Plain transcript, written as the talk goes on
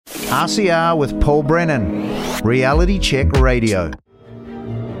RCR with Paul Brennan, Reality Check Radio.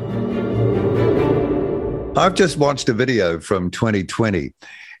 I've just watched a video from 2020,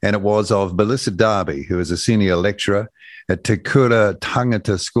 and it was of Melissa Darby, who is a senior lecturer at Te Kura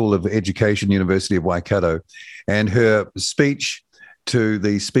Tangata School of Education, University of Waikato, and her speech to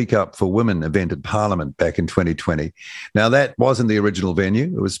the Speak Up for Women event at Parliament back in 2020. Now, that wasn't the original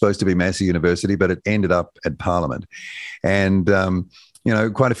venue. It was supposed to be Massey University, but it ended up at Parliament. And,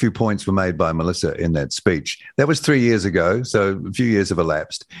 quite a few points were made by Melissa in that speech. That was 3 years ago, so a few years have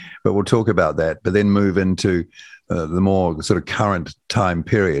elapsed, but we'll talk about that, but then move into the more sort of current time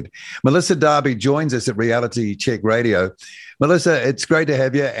period. Melissa Darby joins us at Reality Check Radio. Melissa, it's great to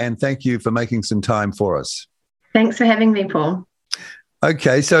have you, and thank you for making some time for us. Thanks for having me, Paul.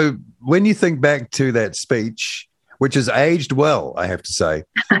 Okay, so when you think back to that speech, which has aged well, I have to say,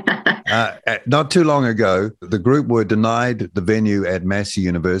 not too long ago, the group were denied the venue at Massey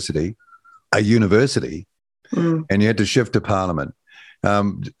University, and you had to shift to Parliament.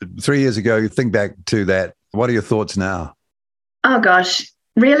 3 years ago, you think back to that. What are your thoughts now? Oh, gosh.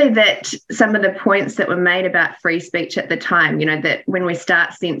 Really, that some of the points that were made about free speech at the time, that when we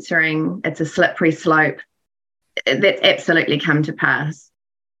start censoring, it's a slippery slope, that's absolutely come to pass.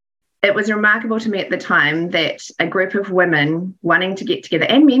 It was remarkable to me at the time that a group of women wanting to get together,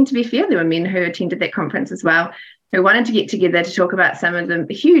 and men, to be fair, there were men who attended that conference as well, who wanted to get together to talk about some of the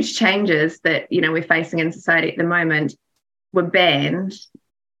huge changes that, we're facing in society at the moment, were banned.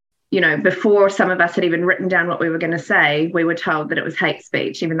 Before some of us had even written down what we were going to say, we were told that it was hate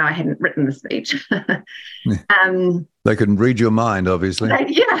speech, even though I hadn't written the speech. They couldn't read your mind, obviously.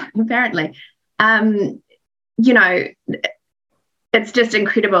 Yeah, apparently. It's just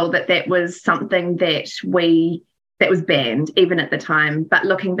incredible that was something that was banned even at the time. But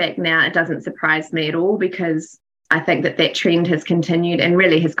looking back now, it doesn't surprise me at all, because I think that trend has continued and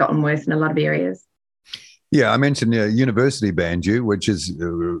really has gotten worse in a lot of areas. Yeah, I mentioned university banned you, which is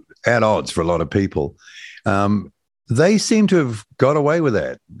at odds for a lot of people. They seem to have got away with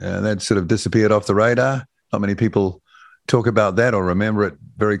that. That sort of disappeared off the radar. Not many people talk about that or remember it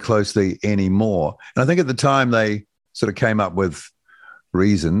very closely anymore. And I think at the time they sort of came up with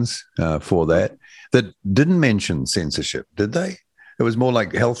reasons for that didn't mention censorship, did they? It was more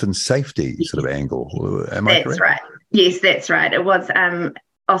like health and safety sort of angle. Am I correct? That's right. Yes, that's right. It was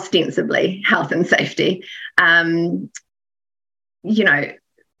ostensibly health and safety. But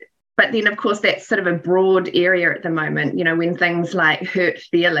then, of course, that's sort of a broad area at the moment. When things like hurt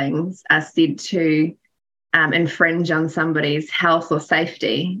feelings are said to infringe on somebody's health or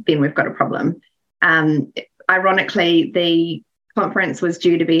safety, then we've got a problem. Ironically, the conference was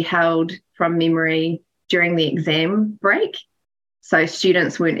due to be held from memory during the exam break. So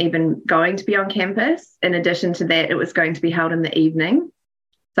students weren't even going to be on campus. In addition to that, it was going to be held in the evening.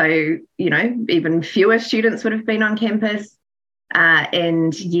 So, even fewer students would have been on campus.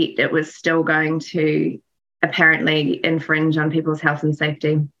 And yet it was still going to apparently infringe on people's health and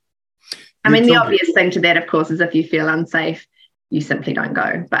safety. The obvious thing to that, of course, is if you feel unsafe, you simply don't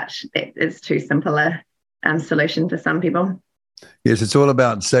go. But that is too simple a solution for some people. Yes, it's all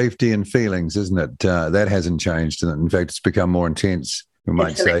about safety and feelings, isn't it? That hasn't changed. In fact, it's become more intense, we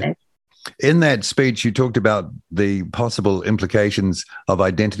might say. In that speech, you talked about the possible implications of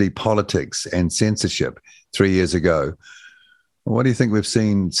identity politics and censorship 3 years ago. What do you think we've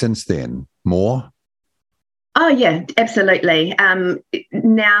seen since then? More? Oh, yeah, absolutely.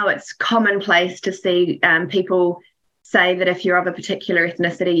 Now it's commonplace to see people say that if you're of a particular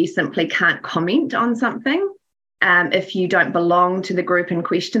ethnicity, you simply can't comment on something. If you don't belong to the group in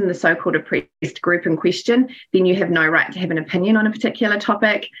question, the so-called oppressed group in question, then you have no right to have an opinion on a particular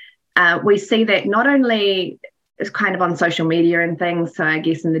topic. We see that not only is kind of on social media and things, so I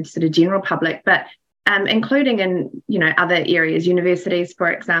guess in the sort of general public, but including in other areas, universities,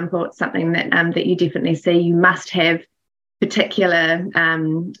 for example. It's something that you definitely see. You must have particular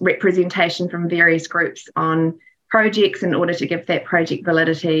representation from various groups on projects in order to give that project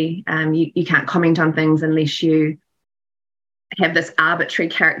validity. You can't comment on things unless you have this arbitrary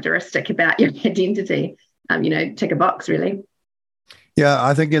characteristic about your identity. Tick a box, really. Yeah,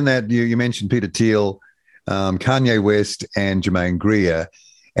 I think in that you mentioned Peter Thiel, Kanye West and Germaine Greer,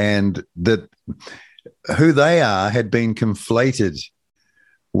 and that who they are had been conflated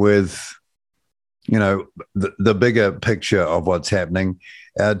with, the bigger picture of what's happening,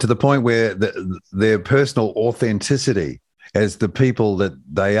 to the point where their personal authenticity as the people that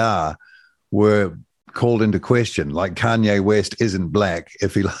they are were called into question. Like Kanye West isn't black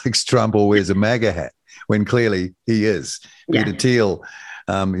if he likes Trump or wears a MAGA hat, when clearly he is. Yeah. Peter Thiel,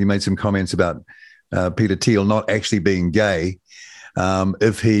 he made some comments about Peter Thiel not actually being gay.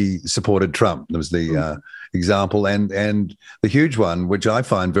 if he supported Trump. There was the example, and the huge one, which I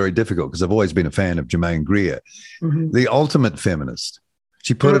find very difficult because I've always been a fan of Germaine Greer, the ultimate feminist.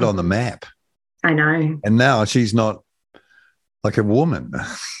 She put it on the map. I know. And now she's not like a woman.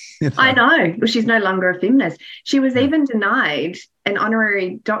 You know? I know. Well, she's no longer a feminist. She was even denied an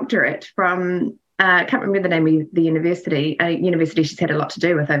honorary doctorate from, I can't remember the name of the university, a university she's had a lot to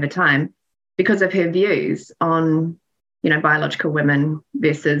do with over time, because of her views on, biological women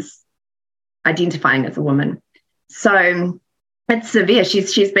versus identifying as a woman. So it's severe.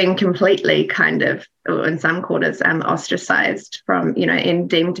 She's been completely kind of, in some quarters, ostracized from, and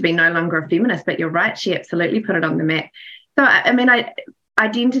deemed to be no longer a feminist. But you're right, she absolutely put it on the map. So,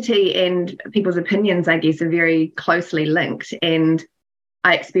 identity and people's opinions, I guess, are very closely linked. And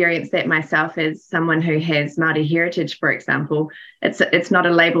I experienced that myself as someone who has Māori heritage, for example. It's not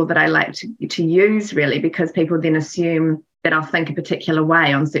a label that I like to use, really, because people then assume that I'll think a particular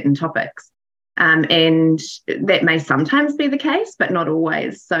way on certain topics. And that may sometimes be the case, but not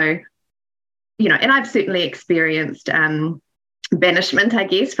always. So, and I've certainly experienced banishment, I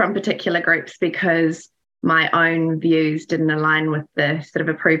guess, from particular groups because my own views didn't align with the sort of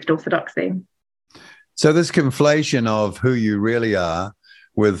approved orthodoxy. So this conflation of who you really are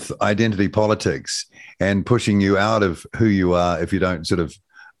with identity politics and pushing you out of who you are if you don't sort of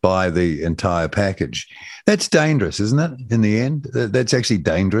buy the entire package, that's dangerous, isn't it, in the end? That's actually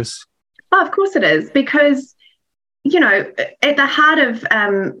dangerous. Oh, of course it is, because, at the heart of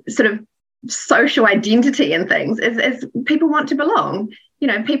sort of social identity and things is people want to belong.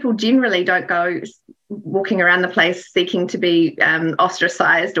 People generally don't go walking around the place seeking to be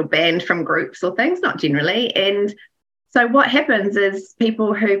ostracized or banned from groups or things, not generally. And so what happens is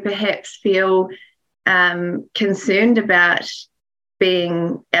people who perhaps feel concerned about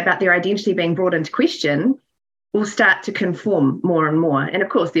their identity being brought into question will start to conform more and more. And of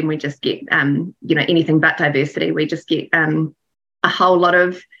course, then we just get, anything but diversity. We just get a whole lot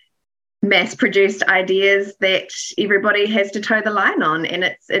of mass-produced ideas that everybody has to toe the line on,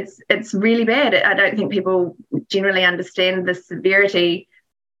 and it's really bad. I don't think people generally understand the severity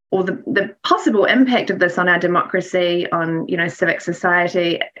or the possible impact of this on our democracy, on civic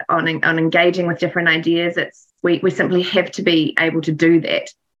society, on engaging with different ideas. We simply have to be able to do that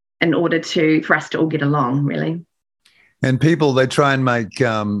in order for us to all get along, really. And people, they try and make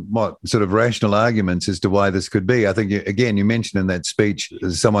sort of rational arguments as to why this could be. I think, you mentioned in that speech,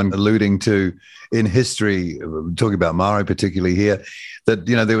 someone alluding to in history, talking about Māori particularly here, that,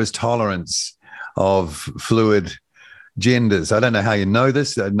 there was tolerance of fluid genders. I don't know how you know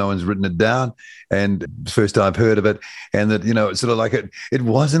this. No one's written it down. And first I've heard of it. And that, it's sort of like it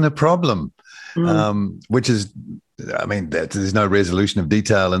wasn't a problem, which is, there's no resolution of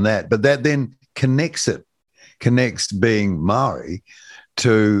detail in that. But that then connects being Māori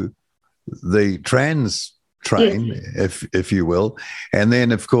to the trans train, yes, if you will. And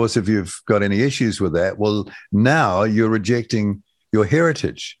then, of course, if you've got any issues with that, well, now you're rejecting your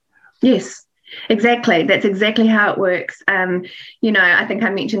heritage. Yes, exactly. That's exactly how it works. I think I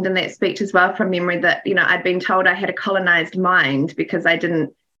mentioned in that speech as well from memory that, I'd been told I had a colonized mind because I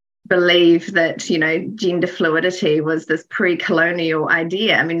didn't believe that, gender fluidity was this pre-colonial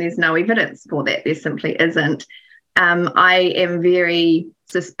idea. There's no evidence for that. There simply isn't. I am very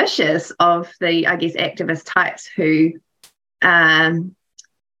suspicious of the, activist types who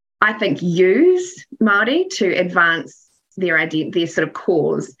I think use Māori to advance their sort of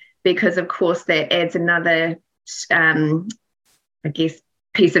cause, because, of course, that adds another,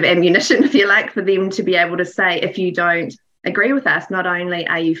 piece of ammunition, if you like, for them to be able to say, if you don't agree with us, not only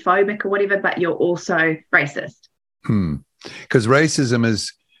are you phobic or whatever, but you're also racist. Because racism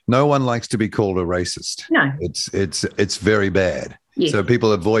is, no one likes to be called a racist. No. It's very bad. Yes. So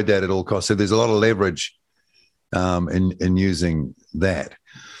people avoid that at all costs. So there's a lot of leverage in using that.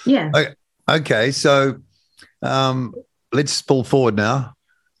 Yeah. Okay, so let's pull forward now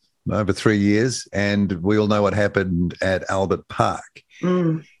over 3 years, and we all know what happened at Albert Park.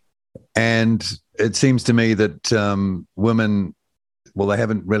 And it seems to me that women, they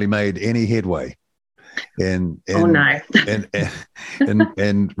haven't really made any headway in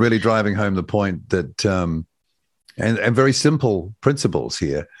really driving home the point that, and very simple principles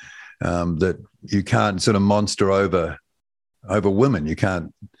here, that you can't sort of monster over women. You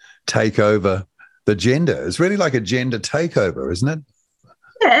can't take over the gender. It's really like a gender takeover, isn't it?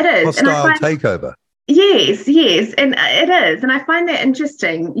 Yeah, it is. Hostile takeover. Yes, and it is, and I find that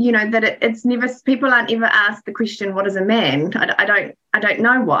interesting. That it's never, people aren't ever asked the question, "What is a man?" I don't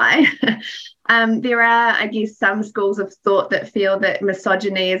know why. There are, I guess, some schools of thought that feel that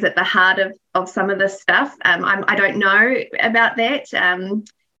misogyny is at the heart of some of this stuff. I don't know about that.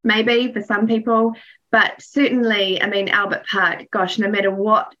 Maybe for some people, but certainly, I mean, Albert Park. Gosh, no matter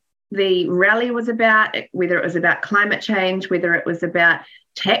what the rally was about, whether it was about climate change, whether it was about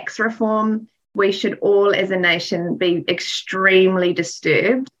tax reform, we should all as a nation be extremely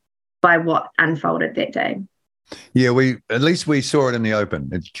disturbed by what unfolded that day. Yeah, at least we saw it in the open.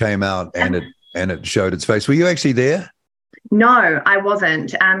 It came out and it showed its face. Were you actually there? No, I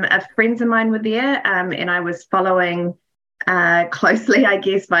wasn't. Friends of mine were there, and I was following closely, I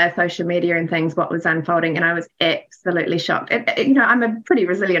guess, via social media and things, what was unfolding, and I was absolutely shocked. I'm a pretty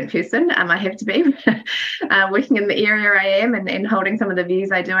resilient person. I have to be, working in the area I am and holding some of the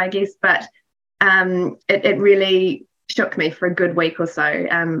views I do, I guess, but it really shook me for a good week or so.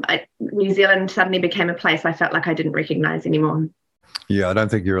 New Zealand suddenly became a place I felt like I didn't recognise anymore. Yeah, I don't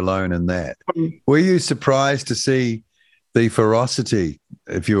think you're alone in that. Were you surprised to see the ferocity?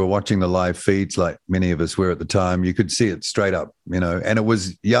 If you were watching the live feeds, like many of us were at the time, you could see it straight up, and it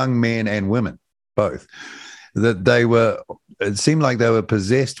was young men and women, both, that it seemed like they were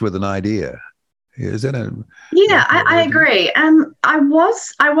possessed with an idea. Is that Yeah, I agree. I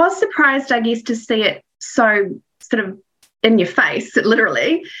was surprised, I guess, to see it so sort of in your face,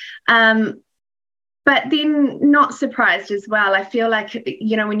 literally. But then not surprised as well. I feel like,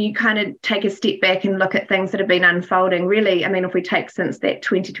 when you kind of take a step back and look at things that have been unfolding, really, I mean, if we take since that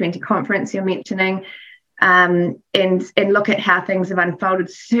 2020 conference you're mentioning, and look at how things have unfolded,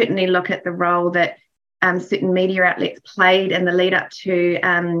 certainly look at the role that certain media outlets played in the lead up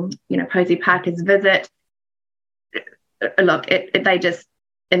to, Posie Parker's visit. Look, they just,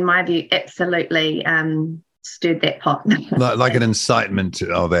 in my view, absolutely stirred that pot. like an incitement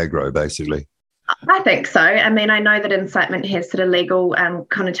of aggro, basically. I think so. I mean, I know that incitement has sort of legal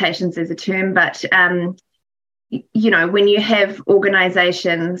connotations as a term, but, when you have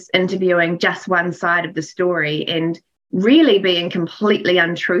organisations interviewing just one side of the story and really being completely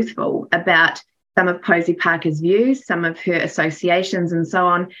untruthful about some of Posie Parker's views, some of her associations and so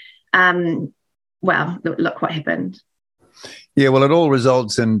on, well, look what happened. Yeah, well, it all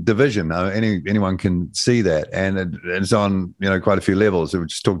results in division. Anyone can see that. And it's on, quite a few levels. We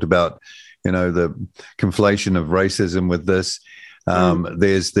just talked about the conflation of racism with this.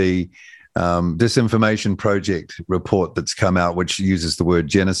 There's the Disinformation Project report that's come out, which uses the word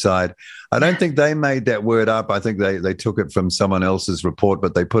genocide. I don't think they made that word up. I think they took it from someone else's report,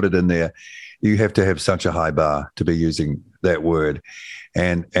 but they put it in there. You have to have such a high bar to be using that word.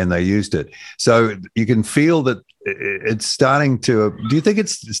 And they used it. So you can feel that it's starting to, do you think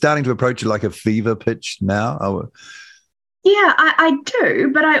it's starting to approach like a fever pitch now? Yeah, I do.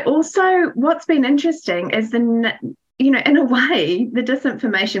 But I also, what's been interesting is in a way, the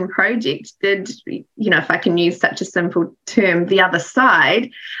Disinformation Project did, if I can use such a simple term, the other side,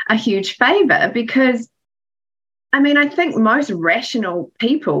 a huge favour, because, I mean, I think most rational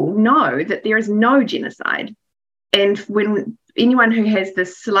people know that there is no genocide. And when anyone who has the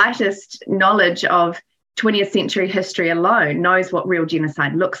slightest knowledge of 20th century history alone knows what real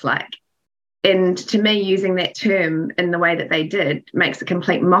genocide looks like. And to me, using that term in the way that they did makes a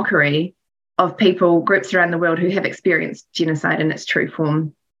complete mockery of groups around the world who have experienced genocide in its true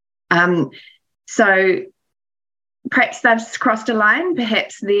form. So perhaps they've crossed a line,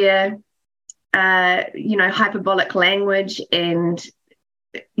 perhaps their, hyperbolic language and,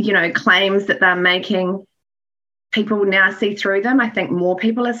 claims that they're making, people now see through them. I think more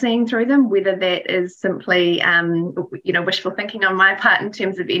people are seeing through them. Whether that is simply, wishful thinking on my part in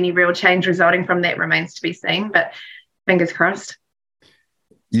terms of any real change resulting from that remains to be seen, but fingers crossed.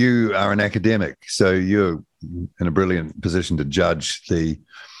 You are an academic, so you're in a brilliant position to judge the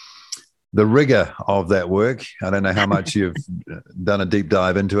rigor of that work. I don't know how much you've done a deep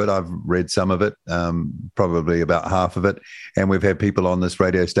dive into it. I've read some of it, probably about half of it. And we've had people on this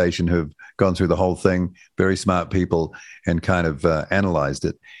radio station who've gone through the whole thing, very smart people, and kind of analysed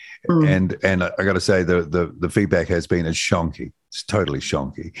it. And I got to say, the feedback has been as shonky. It's totally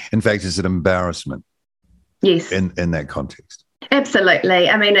shonky. In fact, it's an embarrassment. Yes. In that context. Absolutely.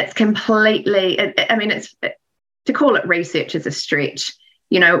 I mean, it's completely, it's to call it research is a stretch.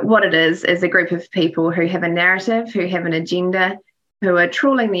 What it is a group of people who have a narrative, who have an agenda, who are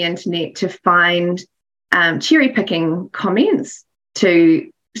trawling the internet to find cherry-picking comments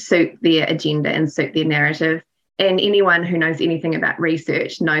to suit their agenda and suit their narrative. And anyone who knows anything about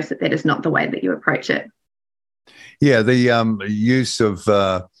research knows that that is not the way that you approach it. Yeah, the use of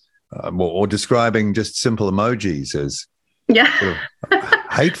or describing just simple emojis as yeah. sort of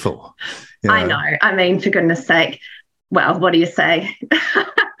hateful. I know. I mean, for goodness sake. Well, what do you say?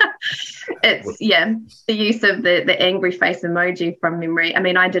 It's, the use of the angry face emoji from memory. I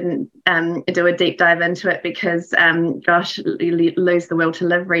mean, I didn't do a deep dive into it because, you lose the will to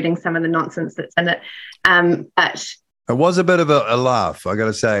live reading some of the nonsense that's in it. But it was a bit of a laugh, I got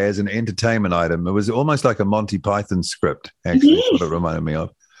to say, as an entertainment item. It was almost like a Monty Python script, actually, yes. what it reminded me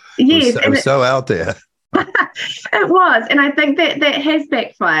of. Yes. It was so out there. It was, and I think that has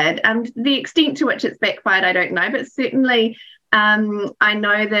backfired. The extent to which it's backfired, I don't know, but certainly I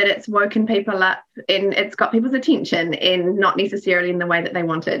know that it's woken people up and it's got people's attention, and not necessarily in the way that they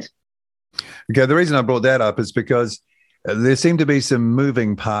wanted. Okay, the reason I brought that up is because there seem to be some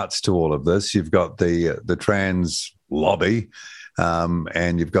moving parts to all of this. You've got the trans lobby,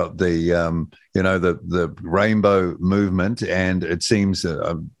 and you've got the rainbow movement, and it seems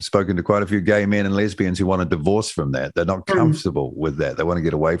I've spoken to quite a few gay men and lesbians who want a divorce from that. They're not comfortable with that. They want to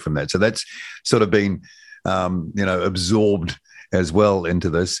get away from that. So that's sort of been absorbed as well into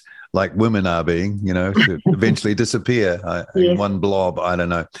this, like women are being, to eventually disappear in one blob. I don't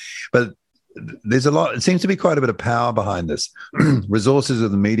know, but there's a lot. It seems to be quite a bit of power behind this. Resources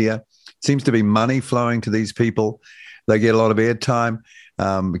of the media, seems to be money flowing to these people. They get a lot of airtime.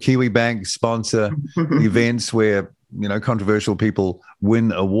 Kiwi Bank sponsor events where, controversial people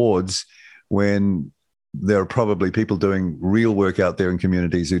win awards when there are probably people doing real work out there in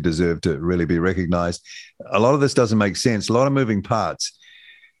communities who deserve to really be recognized. A lot of this doesn't make sense. A lot of moving parts.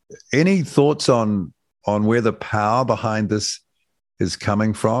 Any thoughts on where the power behind this is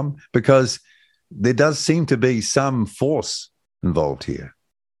coming from? Because there does seem to be some force involved here.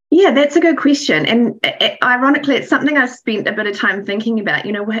 Yeah, that's a good question. And ironically, it's something I've spent a bit of time thinking about.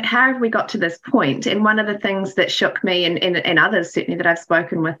 How have we got to this point? And one of the things that shook me and others certainly that I've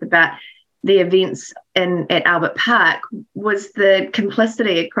spoken with about the events at Albert Park was the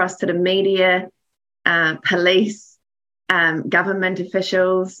complicity across sort of media, police, government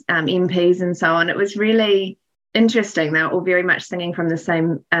officials, MPs and so on. It was really interesting. They were all very much singing from the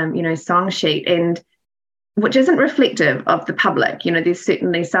same, song sheet, and which isn't reflective of the public. There's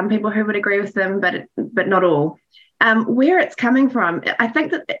certainly some people who would agree with them, but not all. Where it's coming from, I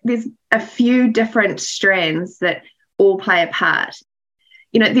think that there's a few different strands that all play a part.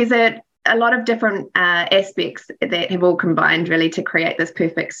 There's a lot of different aspects that have all combined really to create this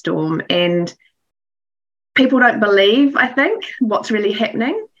perfect storm. And people don't believe, I think, what's really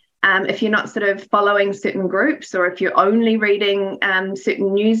happening. If you're not sort of following certain groups, or if you're only reading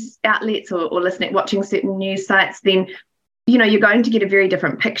certain news outlets or watching certain news sites, then, you're going to get a very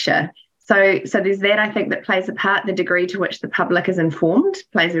different picture. So there's that, I think, that plays a part. The degree to which the public is informed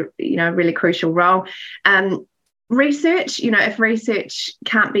plays a really crucial role. Research, if research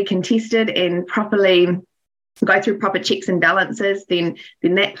can't be contested and properly go through proper checks and balances, then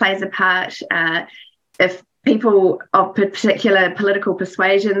that plays a part. If people of particular political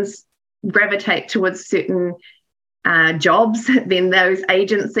persuasions gravitate towards certain jobs, then those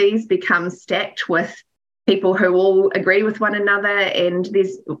agencies become stacked with people who all agree with one another, and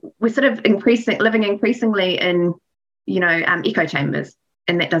we're sort of living increasingly in echo chambers,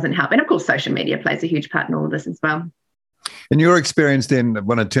 and that doesn't help. And of course, social media plays a huge part in all of this as well. In your experience, then,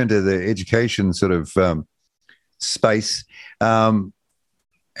 when I turn to the education sort of space, and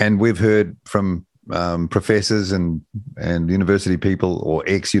we've heard from professors and university people or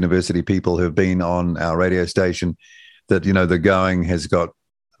ex-university people who have been on our radio station that, the going has got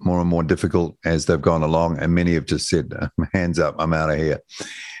more and more difficult as they've gone along, and many have just said, hands up, I'm out of here.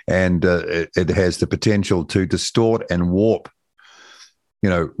 And it has the potential to distort and warp,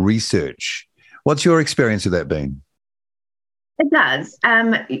 research. What's your experience of that been? It does.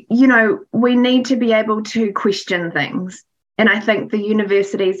 We need to be able to question things. And I think the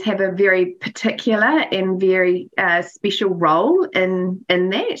universities have a very particular and very special role in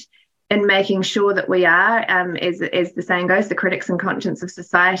that, in making sure that we are, as the saying goes, the critics and conscience of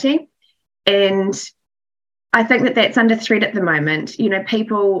society. And I think that that's under threat at the moment.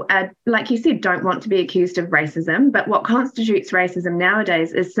 People, like you said, don't want to be accused of racism, but what constitutes racism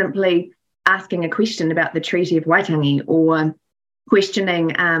nowadays is simply asking a question about the Treaty of Waitangi, or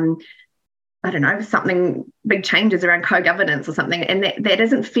questioning something, big changes around co-governance or something, and that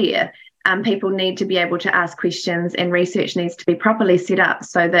isn't fair. People need to be able to ask questions, and research needs to be properly set up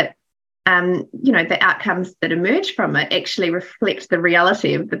so that, the outcomes that emerge from it actually reflect the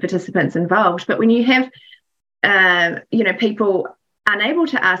reality of the participants involved. But when you have, people unable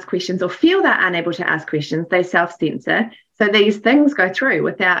to ask questions or feel they're unable to ask questions, they self-censor. So these things go through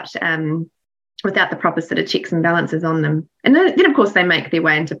without without the proper sort of checks and balances on them. And then of course, they make their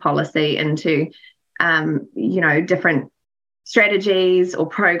way into policy, into, different strategies or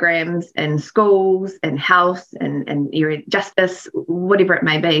programs in schools and health and justice, whatever it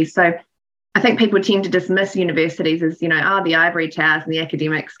may be. So I think people tend to dismiss universities as, the ivory towers and the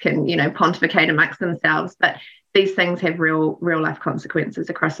academics can, pontificate amongst themselves. But these things have real life consequences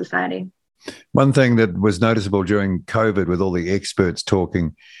across society. One thing that was noticeable during COVID, with all the experts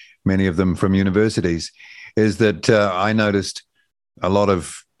talking, many of them from universities, is that I noticed a lot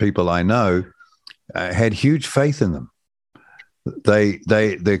of people I know had huge faith in them.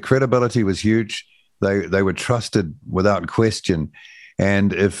 Their credibility was huge. They were trusted without question.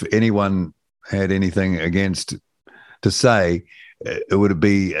 And if anyone had anything against to say, it would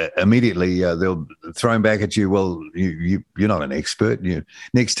be immediately they'll throw back at you. Well, you're not an expert.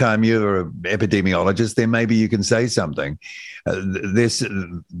 Next time you're an epidemiologist, then maybe you can say something. There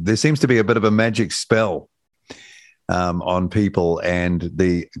seems to be a bit of a magic spell on people, and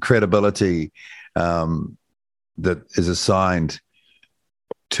the credibility that is assigned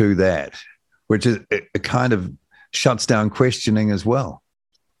to that, which is it kind of shuts down questioning as well.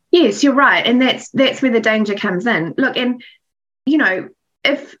 Yes, you're right, and that's where the danger comes in. Look, and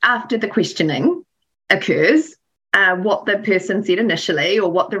if after the questioning occurs, what the person said initially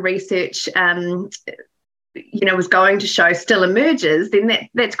or what the research, was going to show still emerges, then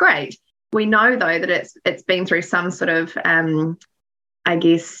that's great. We know, though, that it's been through some sort of,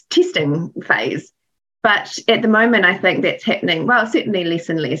 testing phase. But at the moment, I think that's happening, well, certainly less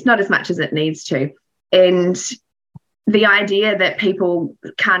and less, not as much as it needs to. And the idea that people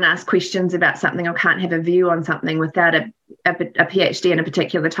can't ask questions about something or can't have a view on something without a PhD in a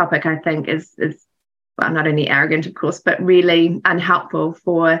particular topic, I think is well, not only arrogant, of course, but really unhelpful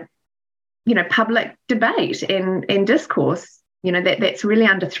for, public debate and discourse. That's really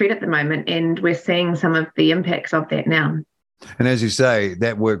under threat at the moment, and we're seeing some of the impacts of that now. And as you say,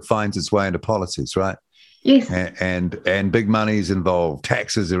 that work finds its way into politics, right? Yes. And big money is involved,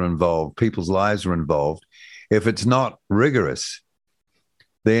 taxes are involved, people's lives are involved. If it's not rigorous,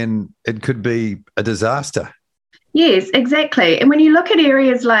 then it could be a disaster. Yes, exactly. And when you look at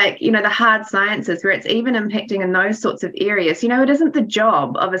areas like, the hard sciences, where it's even impacting in those sorts of areas, it isn't the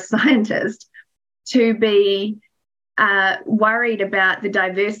job of a scientist to be worried about the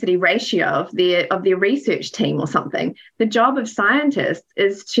diversity ratio of their research team or something. The job of scientists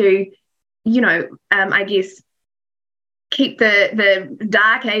is to, keep the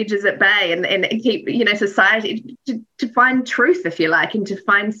dark ages at bay and keep, society to find truth, if you like, and to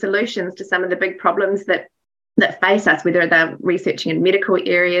find solutions to some of the big problems that face us, whether they're researching in medical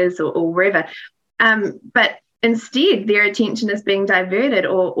areas or wherever. But instead, their attention is being diverted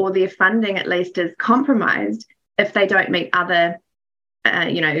or their funding, at least, is compromised if they don't meet other,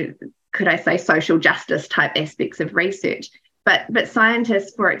 could I say, social justice type aspects of research. But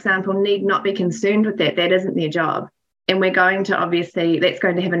scientists, for example, need not be concerned with that. That isn't their job. And we're going to, obviously, that's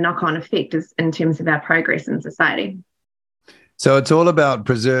going to have a knock-on effect in terms of our progress in society. So it's all about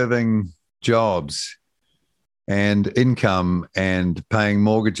preserving jobs and income and paying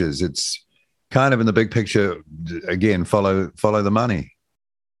mortgages. It's kind of, in the big picture, again, follow the money.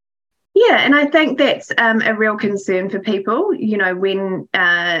 Yeah, and I think that's a real concern for people, when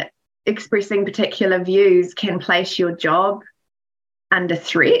expressing particular views can place your job under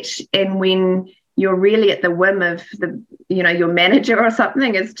threat, and when you're really at the whim of your manager or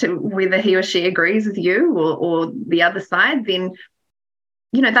something as to whether he or she agrees with you or the other side, then,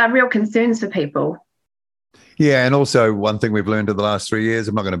 they're real concerns for people. Yeah, and also one thing we've learned in the last 3 years,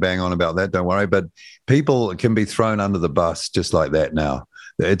 I'm not going to bang on about that, don't worry, but people can be thrown under the bus just like that now.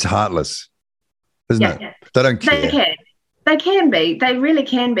 It's heartless, isn't it? Yeah. They don't care. They can be. They really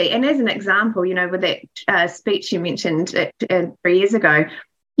can be. And as an example, with that speech you mentioned 3 years ago,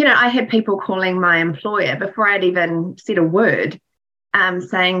 I had people calling my employer before I'd even said a word,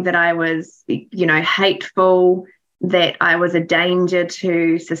 saying that I was, hateful, that I was a danger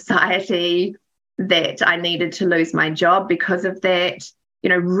to society, that I needed to lose my job because of that,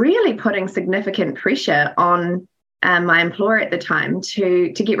 really putting significant pressure on my employer at the time to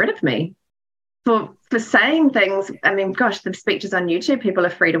get rid of me for saying things. I mean, gosh, the speech is on YouTube. People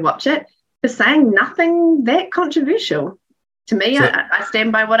are free to watch it. For saying nothing that controversial. To me, so, I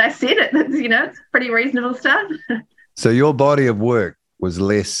stand by what I said. It's pretty reasonable stuff. So your body of work was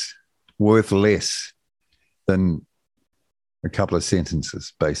worth less than a couple of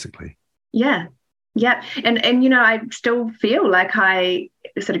sentences, basically. Yeah. And I still feel like I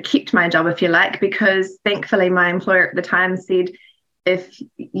sort of kept my job, if you like, because thankfully my employer at the time said, if,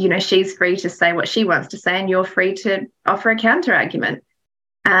 she's free to say what she wants to say and you're free to offer a counter argument.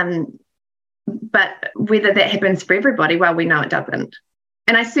 But whether that happens for everybody, well, we know it doesn't.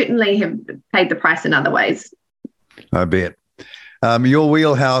 And I certainly have paid the price in other ways. I bet. Your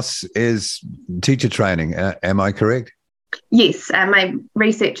wheelhouse is teacher training. Am I correct? Yes, my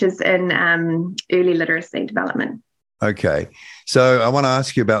research is in early literacy development. Okay. So I want to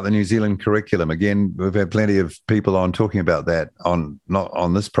ask you about the New Zealand curriculum. Again, we've had plenty of people on talking about that, not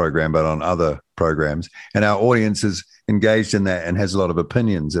on this program, but on other programs. And our audience is engaged in that and has a lot of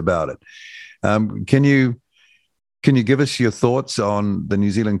opinions about it. Can you give us your thoughts on the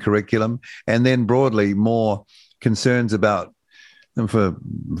New Zealand curriculum, and then broadly more concerns about, for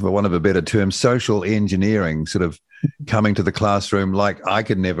want of a better term, social engineering sort of coming to the classroom like I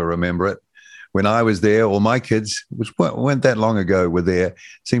could never remember it when I was there, or my kids, which weren't that long ago, were there.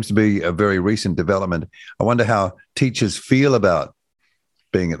 Seems to be a very recent development. I wonder how teachers feel about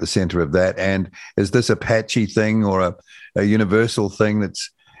being at the center of that. And is this a patchy thing or a universal thing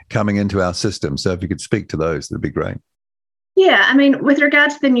that's coming into our system? So if you could speak to those, that'd be great. Yeah, I mean, with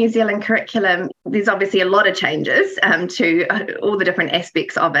regard to the New Zealand curriculum, there's obviously a lot of changes to all the different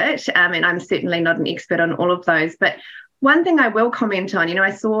aspects of it. And I'm certainly not an expert on all of those. But one thing I will comment on,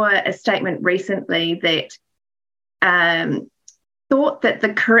 I saw a statement recently that thought that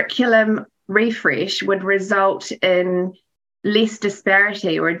the curriculum refresh would result in less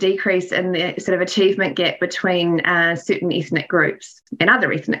disparity or a decrease in the sort of achievement gap between certain ethnic groups and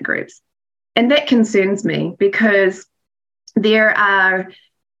other ethnic groups. And that concerns me because there's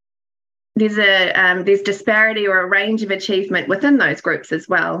disparity or a range of achievement within those groups as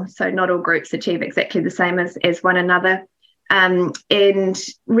well. So not all groups achieve exactly the same as one another. And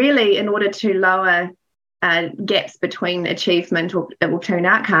really, in order to lower gaps between achievement or alternate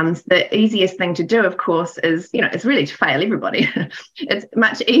outcomes, the easiest thing to do, of course, is really to fail everybody. It's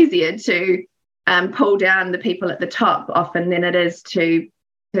much easier to pull down the people at the top often than it is to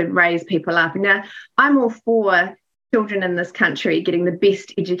raise people up. Now, I'm all for children in this country getting the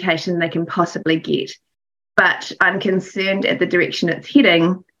best education they can possibly get, but I'm concerned at the direction it's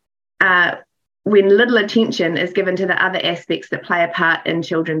heading when little attention is given to the other aspects that play a part in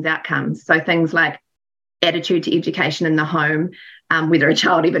children's outcomes. So things like attitude to education in the home, whether a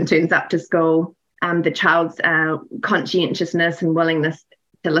child even turns up to school, the child's conscientiousness and willingness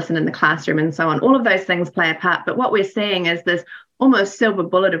to listen in the classroom and so on. All of those things play a part. But what we're seeing is this almost silver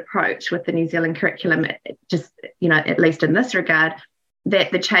bullet approach with the New Zealand curriculum, just, at least in this regard,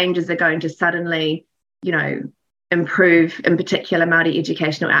 that the changes are going to suddenly, improve, in particular, Māori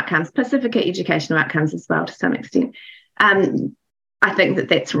educational outcomes, Pacifica educational outcomes as well, to some extent. I think that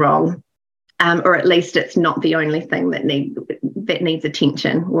that's wrong, or at least it's not the only thing that needs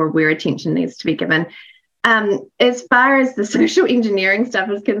attention, or where attention needs to be given. As far as the social engineering stuff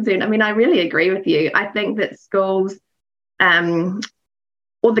is concerned, I mean, I really agree with you. I think that schools,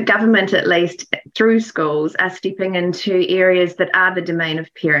 or the government at least, through schools, are stepping into areas that are the domain of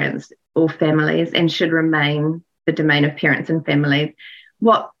parents or families and should remain the domain of parents and families.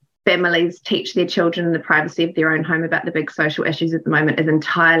 What families teach their children in the privacy of their own home about the big social issues at the moment is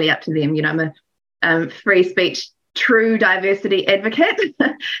entirely up to them. I'm a free speech, true diversity advocate,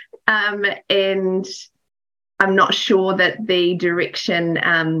 and I'm not sure that the direction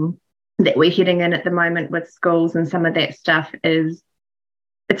that we're heading in at the moment with schools and some of that stuff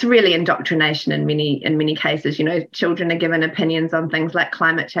it's really indoctrination in many cases. Children are given opinions on things like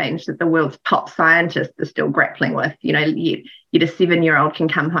climate change that the world's top scientists are still grappling with. Yet a 7-year-old can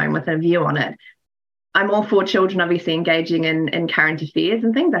come home with a view on it. I'm all for children obviously engaging in current affairs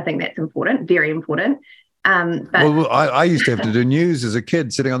and things. I think that's important, very important. But I used to have to do news as a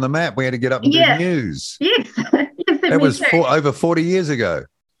kid, sitting on the mat. We had to get up and do news. Yes, that was over 40 years ago.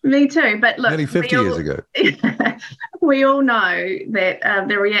 Me too, but look, nearly 50 years ago. We all know that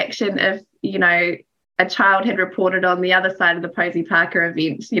the reaction if a child had reported on the other side of the Posey Parker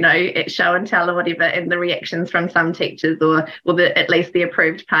event, at show and tell or whatever, and the reactions from some teachers or at least the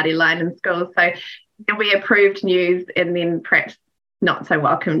approved party line in schools. So there'll be approved news and then perhaps not so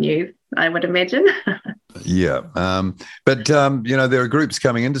welcome news, I would imagine. Yeah, but there are groups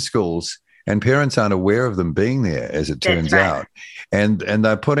coming into schools and parents aren't aware of them being there, as it turns out. And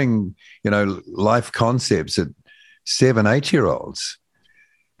they're putting, life concepts at 7, 8-year-olds.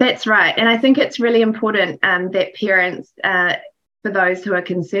 That's right. And I think it's really important that parents, for those who are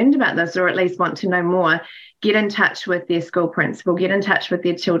concerned about this, or at least want to know more, get in touch with their school principal, get in touch with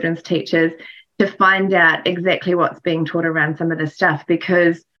their children's teachers to find out exactly what's being taught around some of this stuff,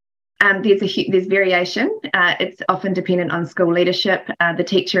 because there's variation. It's often dependent on school leadership, the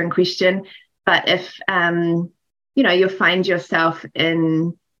teacher in question. But if you find yourself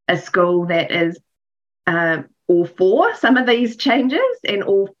in a school that is all for some of these changes and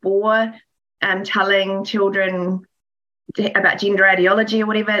all for telling children about gender ideology or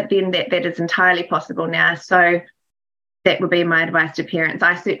whatever, then that is entirely possible now. So that would be my advice to parents.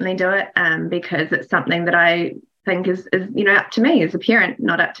 I certainly do it because it's something that I think is up to me as a parent,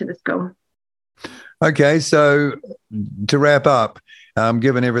 not up to the school. Okay, so to wrap up,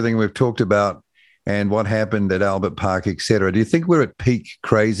 given everything we've talked about and what happened at Albert Park, etc., do you think we're at peak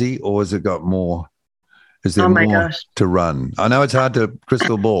crazy, or has it got more? Is there more to run? I know it's hard to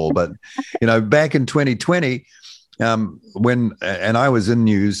crystal ball, but back in 2020, when I was in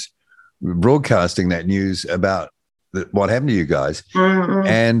news, broadcasting that news about what happened to you guys,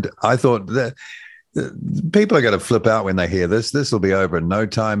 and I thought that people are going to flip out when they hear this. This will be over in no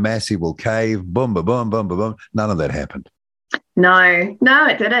time. Massey will cave. Boom, boom, boom, boom, boom. None of that happened. No,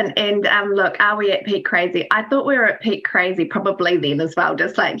 it didn't. And look, are we at peak crazy? I thought we were at peak crazy probably then as well,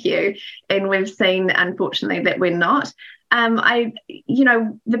 just like you. And we've seen, unfortunately, that we're not. The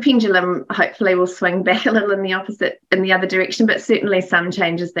pendulum hopefully will swing back a little in the other direction, but certainly some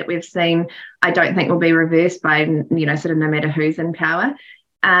changes that we've seen, I don't think will be reversed by, sort of no matter who's in power.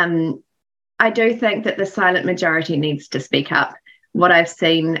 I do think that the silent majority needs to speak up. What I've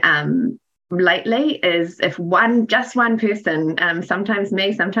seen lately is if just one person, sometimes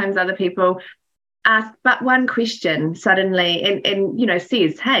me, sometimes other people, ask but one question suddenly and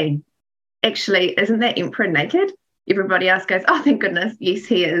says, hey, actually, isn't that emperor naked? Everybody else goes, oh, thank goodness, yes,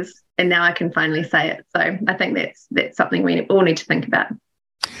 he is. And now I can finally say it. So I think that's something we all need to think about.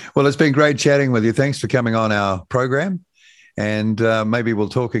 Well, it's been great chatting with you. Thanks for coming on our program. And maybe we'll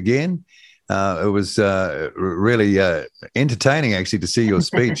talk again. It was really entertaining, actually, to see your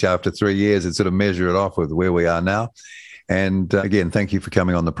speech after 3 years and sort of measure it off with where we are now. And again, thank you for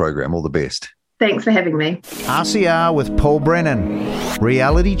coming on the program. All the best. Thanks for having me. RCR with Paul Brennan,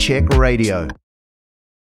 Reality Check Radio.